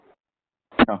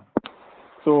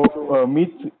So,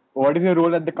 Meet, what is your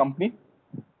role at the company?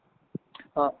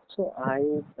 So I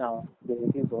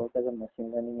basically work as a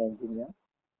machine learning engineer.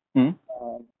 Hmm.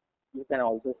 You can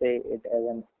also say it as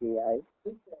an AI,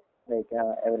 like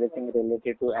everything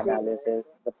related to analysis,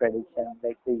 the prediction,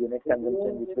 like the unit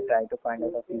consumption, which we try to find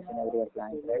out of each and every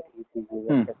appliance, right? ECGs,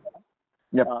 Hmm. etc.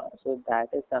 Yep. So that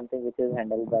is something which is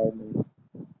handled by me.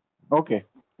 Okay.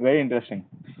 Very interesting.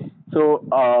 So,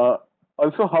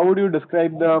 also, how would you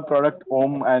describe the product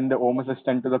Om and the Om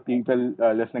Assistant to the people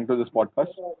listening to this podcast?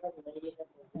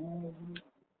 Um,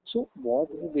 so what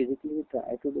we basically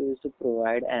try to do is to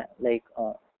provide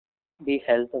the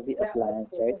health of the appliance,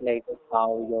 right? Like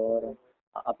how your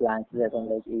appliances are on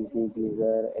like easy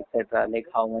geyser, etc. Like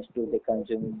how much do they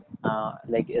consume?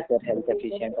 Like is that health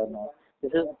efficient or not?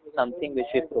 This is something which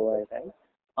we provide, right?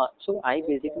 So I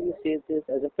basically see this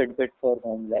as a Fitbit for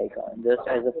home, like just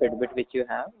as a Fitbit which you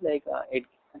have, like it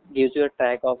gives you a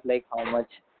track of like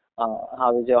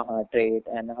how is your heart rate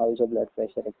and how is your blood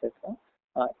pressure, etc.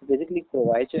 Basically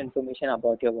provides you information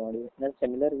about your body. In a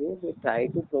similar way, we try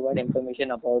to provide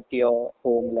information about your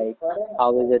home, like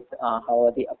how is it, how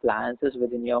are the appliances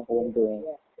within your home doing.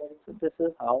 So this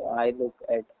is how I look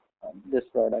at this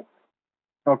product.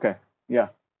 Okay. Yeah.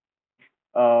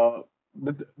 Uh,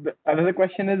 Another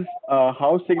question is,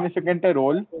 how significant a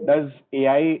role does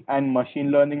AI and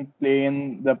machine learning play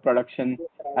in the production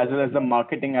as well as the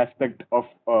marketing aspect of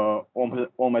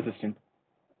Home Assistant?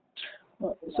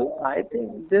 So I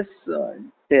think this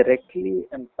directly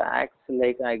impacts,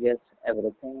 like I guess,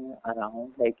 everything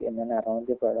around, like in and around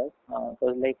the product.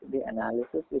 Because like the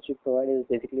analysis which you provide is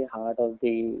basically heart of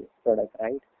the product,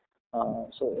 right?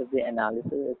 So if the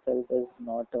analysis itself is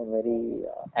not very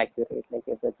accurate, like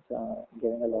if it's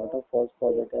giving a lot of false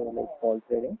positive, like false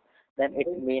reading, then it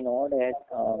may not add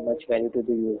much value to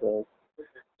the users.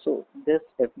 So this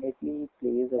definitely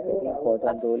plays a very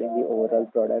important role in the overall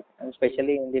product, and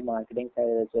especially in the marketing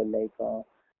side as well. Like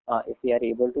if we are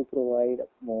able to provide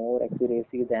more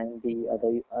accuracy than the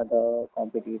other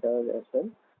competitors as well,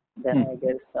 then Hmm. I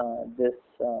guess this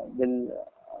will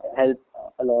help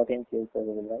a lot in sales as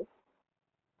well, right?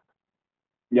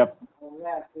 Yep.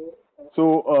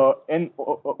 So, in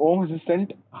Home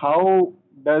Assistant, how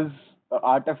does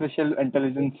artificial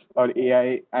intelligence or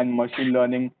AI and machine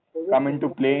learning come into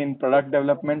play in product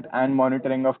development and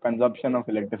monitoring of consumption of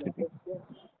electricity?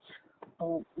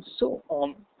 Um, so,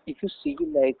 if you see,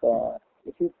 like,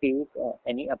 if you take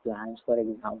any appliance, for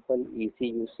example, AC,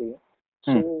 you see,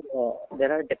 Hmm. so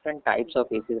there are different types of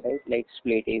ACs, right? Like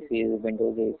split ACs,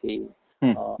 Windows AC,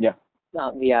 Hmm. uh, Yeah.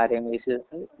 VRM ACs.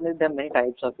 There are many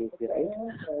types of AC,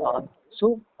 right?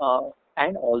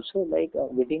 And also, like,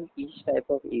 within each type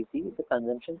of AC, the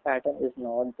consumption pattern is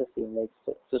not the same. Like,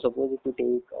 so suppose if you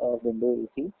take window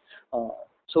AC, uh,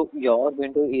 so your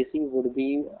window AC would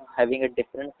be having a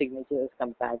different signature as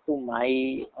compared to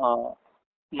my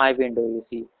window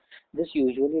AC. This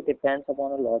usually depends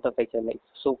upon a lot of factors. Like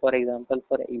so, for example,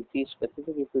 for AC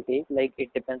specific, if you take, like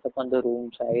it depends upon the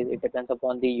room size, it depends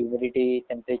upon the humidity,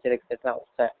 temperature, etc.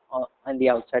 outside and the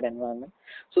outside environment.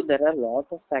 So there are a lot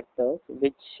of factors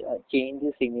which change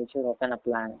the signature of an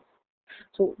appliance.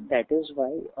 So that is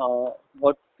why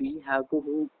what we have to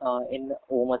do in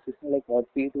Home Assistant, like what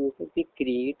we do is that we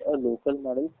create a local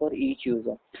model for each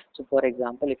user. So for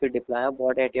example, if you deploy a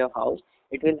bot at your house,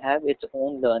 it will have its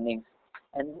own learnings.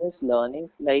 And these learnings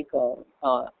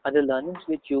are the learnings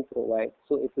which you provide.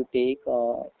 So if you take,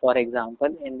 for example,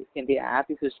 in the app,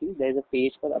 if you see, there is a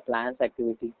page called appliance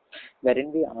activity,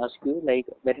 wherein we ask you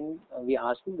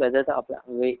whether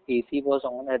the AC was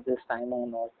on at this time or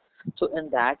not. So in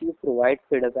that you provide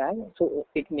feedback. So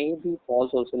it may be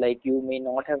false also, like you may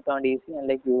not have turned AC and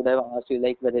like we would have asked you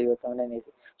like whether you have turned an AC.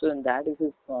 So in that if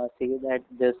you say that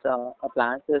this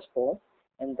appliance is false,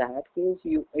 in that case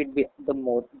you it be the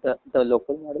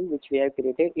local model which we have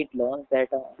created, it learns that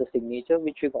the signature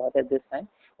which we got at this time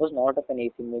was not of an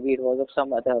AC, maybe it was of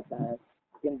some other appliance.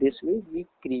 In this way we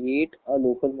create a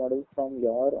local model from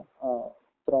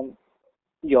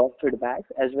your feedbacks,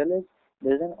 as well as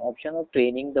there's an option of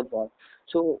training the bot.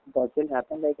 So what will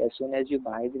happen, like as soon as you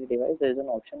buy the device, there's an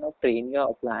option of train your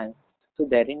appliance. So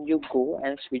therein you go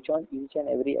and switch on each and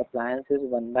every appliances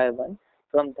one by one.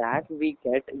 From that we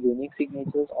get unique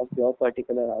signatures of your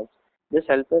particular house. This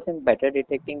helps us in better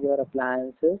detecting your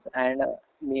appliances and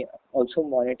may also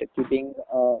monitor keeping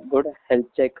a good health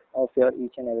check of your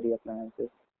each and every appliances.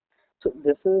 So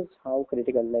this is how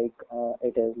critical like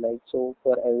it is, like so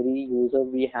for every user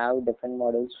we have different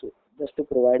models just to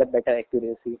provide a better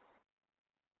accuracy.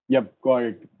 Yep, got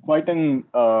it. Quite an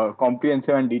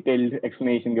comprehensive and detailed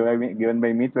explanation given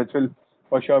by me, which will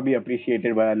for sure be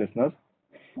appreciated by our listeners.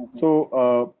 Mhm.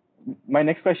 So, my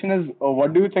next question is,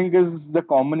 what do you think is the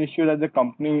common issue that the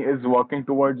company is working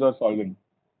towards or solving?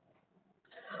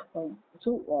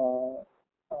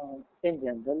 In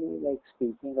general, like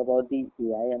speaking about the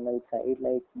AI/ML side,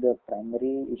 like the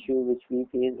primary issue which we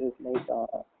face is like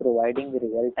providing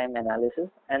real-time analysis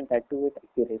and that too with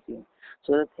accuracy.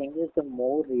 So the thing is, the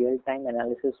more real-time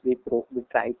analysis we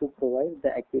try to provide,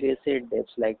 the accuracy it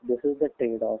dips. Like this is the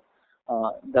trade-off.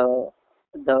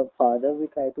 The farther we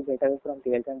try to get away from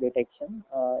real-time detection,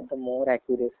 the more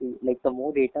accuracy, like the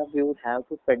more data we would have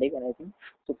to predict anything.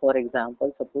 So, for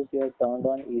example, suppose you have turned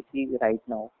on AC right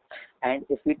now, and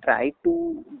if we try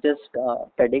to just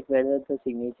predict whether the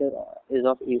signature is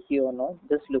of AC or not,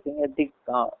 just looking at the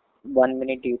 1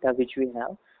 minute data which we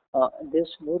have, this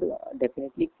would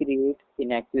definitely create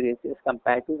inaccuracies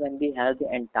compared to when we have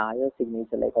the entire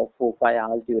signature, like of 4-5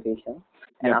 hours duration.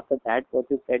 And Yep. after that, what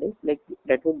we predict, like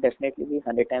that would definitely be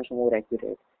 100 times more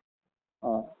accurate.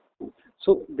 Uh,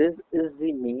 so this is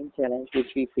the main challenge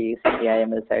which we face in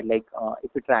AI/ML side. Like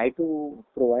if we try to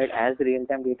provide as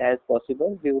real-time data as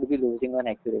possible, we would be losing on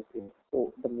accuracy.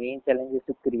 So the main challenge is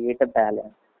to create a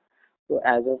balance. So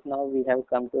as of now, we have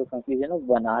come to a conclusion of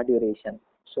 1 hour duration.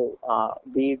 So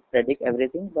we predict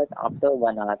everything, but after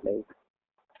 1 hour, like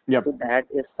Yep. so that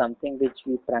is something which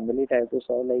we primarily try to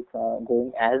solve, like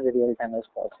going as real time as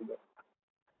possible.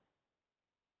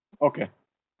 Okay.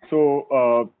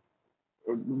 So,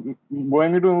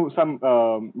 going into some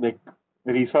like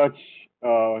research,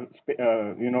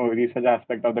 research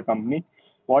aspect of the company,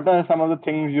 what are some of the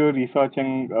things you're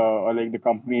researching, or like the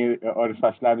company or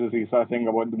Such Labs is researching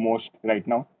about the most right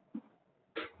now?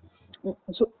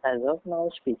 So as of now,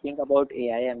 speaking about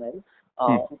AI/ML,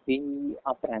 Hmm. we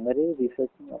are primarily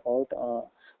researching about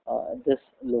this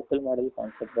local model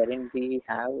concept, wherein we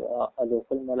have a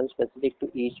local model specific to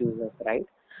each user, right?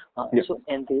 Yep. So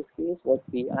in this case, what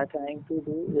we are trying to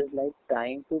do is like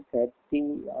trying to get the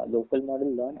local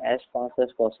model learn as fast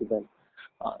as possible.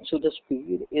 So the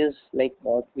speed is like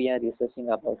what we are researching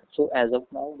about. So as of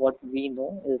now, what we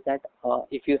know is that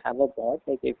if you have a bot,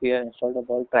 like if you have installed a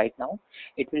bot right now,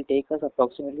 it will take us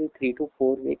approximately 3 to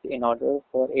 4 weeks in order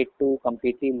for it to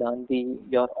completely learn the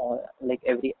your like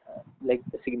every like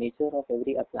the signature of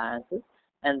every appliances,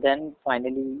 and then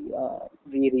finally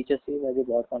we reach a stage where the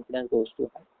bot confidence goes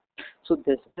too high. So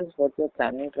this is what we're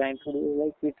primarily trying to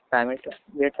do. Like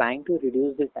we're trying to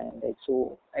reduce the time, like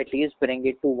so at least bring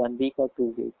it to 1 week or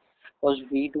 2 weeks. Because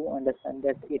we do understand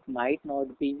that it might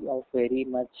not be of very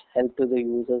much help to the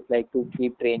users, like to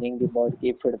keep training the bot,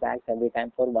 keep feedbacks every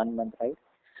time for 1 month, right?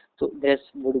 So this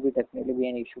would be definitely be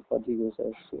an issue for the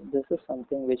users. So this is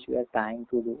something which we are trying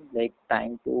to do, like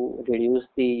trying to reduce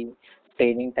the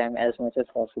training time as much as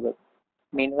possible.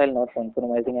 Meanwhile, not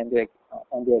compromising on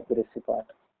the accuracy part.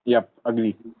 Yep.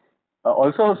 Agree.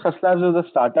 Also, Such Labs is a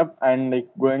startup, and like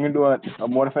going into a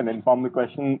more of an informal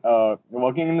question,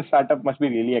 working in a startup must be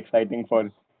really exciting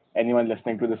for anyone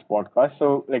listening to this podcast.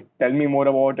 So, like, tell me more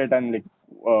about it, and like,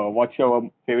 what's your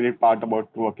favorite part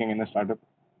about working in a startup?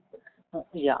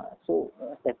 Yeah, so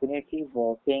definitely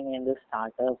working in the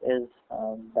startup is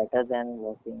better than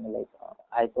working like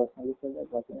I personally feel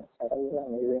that working in startup is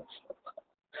amazing.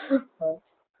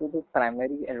 So the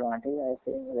primary advantage I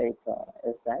say like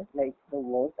is that like the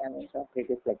work timings are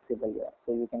pretty flexible here.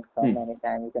 So you can Hmm. come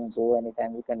anytime, you can go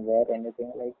anytime, you can wear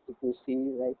anything. Like if you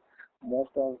see like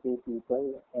most of the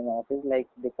people in office like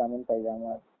they come in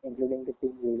pajamas, including the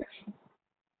team leaders.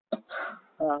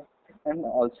 Uh, and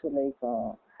also like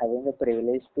having the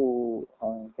privilege to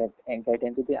get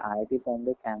into the IIT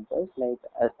Bombay campus, like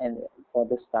and for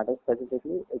the startup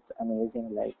specifically, it's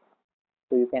amazing. Like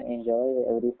so you can enjoy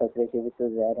every facility which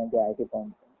is there in the IIT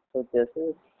Bombay. So this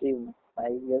is the I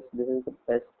guess this is the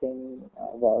best thing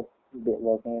about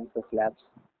working in Swiss Labs.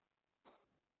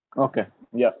 Okay.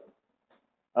 Yeah.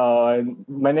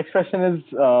 My next question is,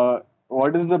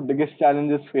 what is the biggest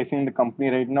challenges facing the company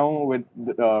right now with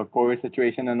the COVID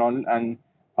situation and all, and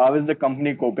how is the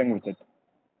company coping with it?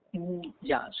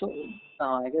 Yeah, so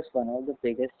I guess one of the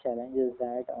biggest challenges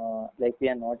that like we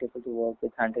are not able to work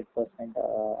with 100%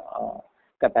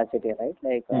 capacity, right?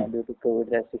 Like Hmm. due to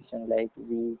COVID restriction, like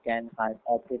we can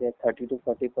operate at 30 to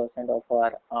 40% of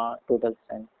our total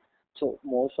strength. So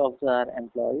most of our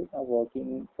employees are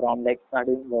working from like are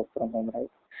doing work from home, right?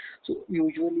 So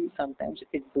usually sometimes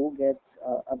it do get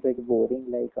a bit boring,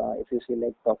 like if you see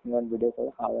like talking on video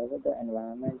call. However, the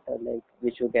environment like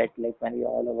which you get like when we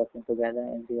all are working together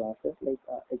in the office, like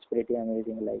it's pretty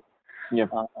amazing. Like Yep.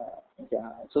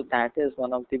 yeah, so that is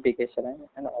one of the biggest challenge,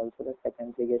 and also the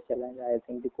second biggest challenge I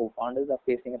think the co-founders are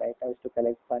facing right now is to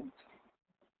collect funds,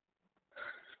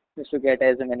 is to get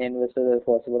as many investors as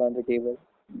possible on the table.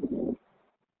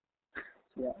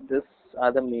 Yeah, this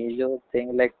are the major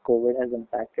thing like COVID has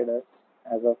impacted us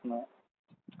as of now.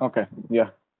 Okay. Yeah.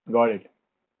 Got it.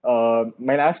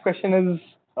 My last question is,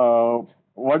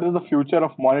 what is the future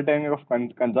of monitoring of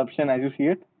consumption as you see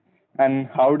it, and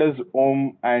how does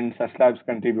Om and Such Labs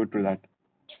contribute to that?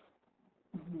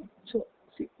 So,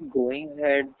 see, going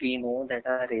ahead, we know that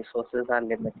our resources are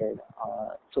limited.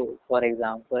 So, for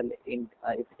example, if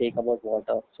you take about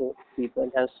water, so people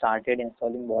have started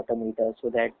installing water meters so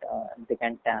that they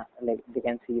can they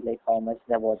can see like how much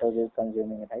the water is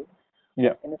consuming, right?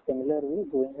 Yeah. In a similar way,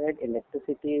 going ahead,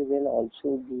 electricity will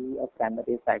also be a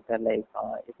primary factor. Like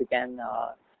if you can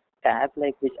tap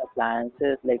like which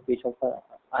appliances, like which of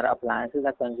our appliances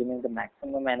are consuming the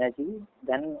maximum energy,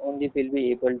 then only we'll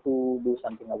be able to do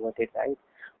something about it, right?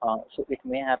 So it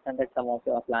may happen that some of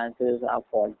the appliances are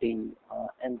faulty.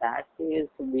 In that case,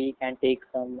 we can take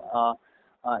some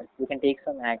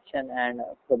action and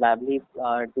probably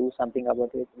do something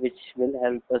about it, which will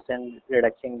help us in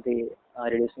reducing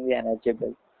the energy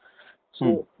bill. Hmm.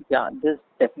 So yeah, this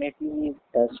definitely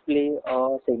does play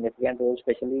a significant role,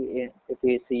 especially if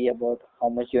we see about how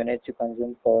much units you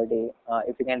consume per day.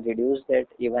 If you can reduce that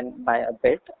even by a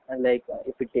bit, and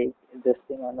if we take this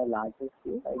thing on a larger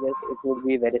scale, I guess it would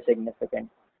be very significant.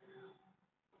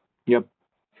 Yep.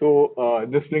 So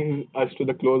this brings us to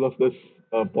the close of this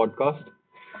podcast.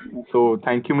 So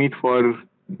thank you, Meet, for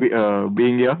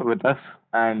being here with us,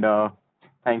 and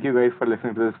thank you guys for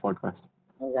listening to this podcast.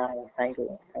 Yeah, yeah, thank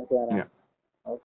you, Yeah.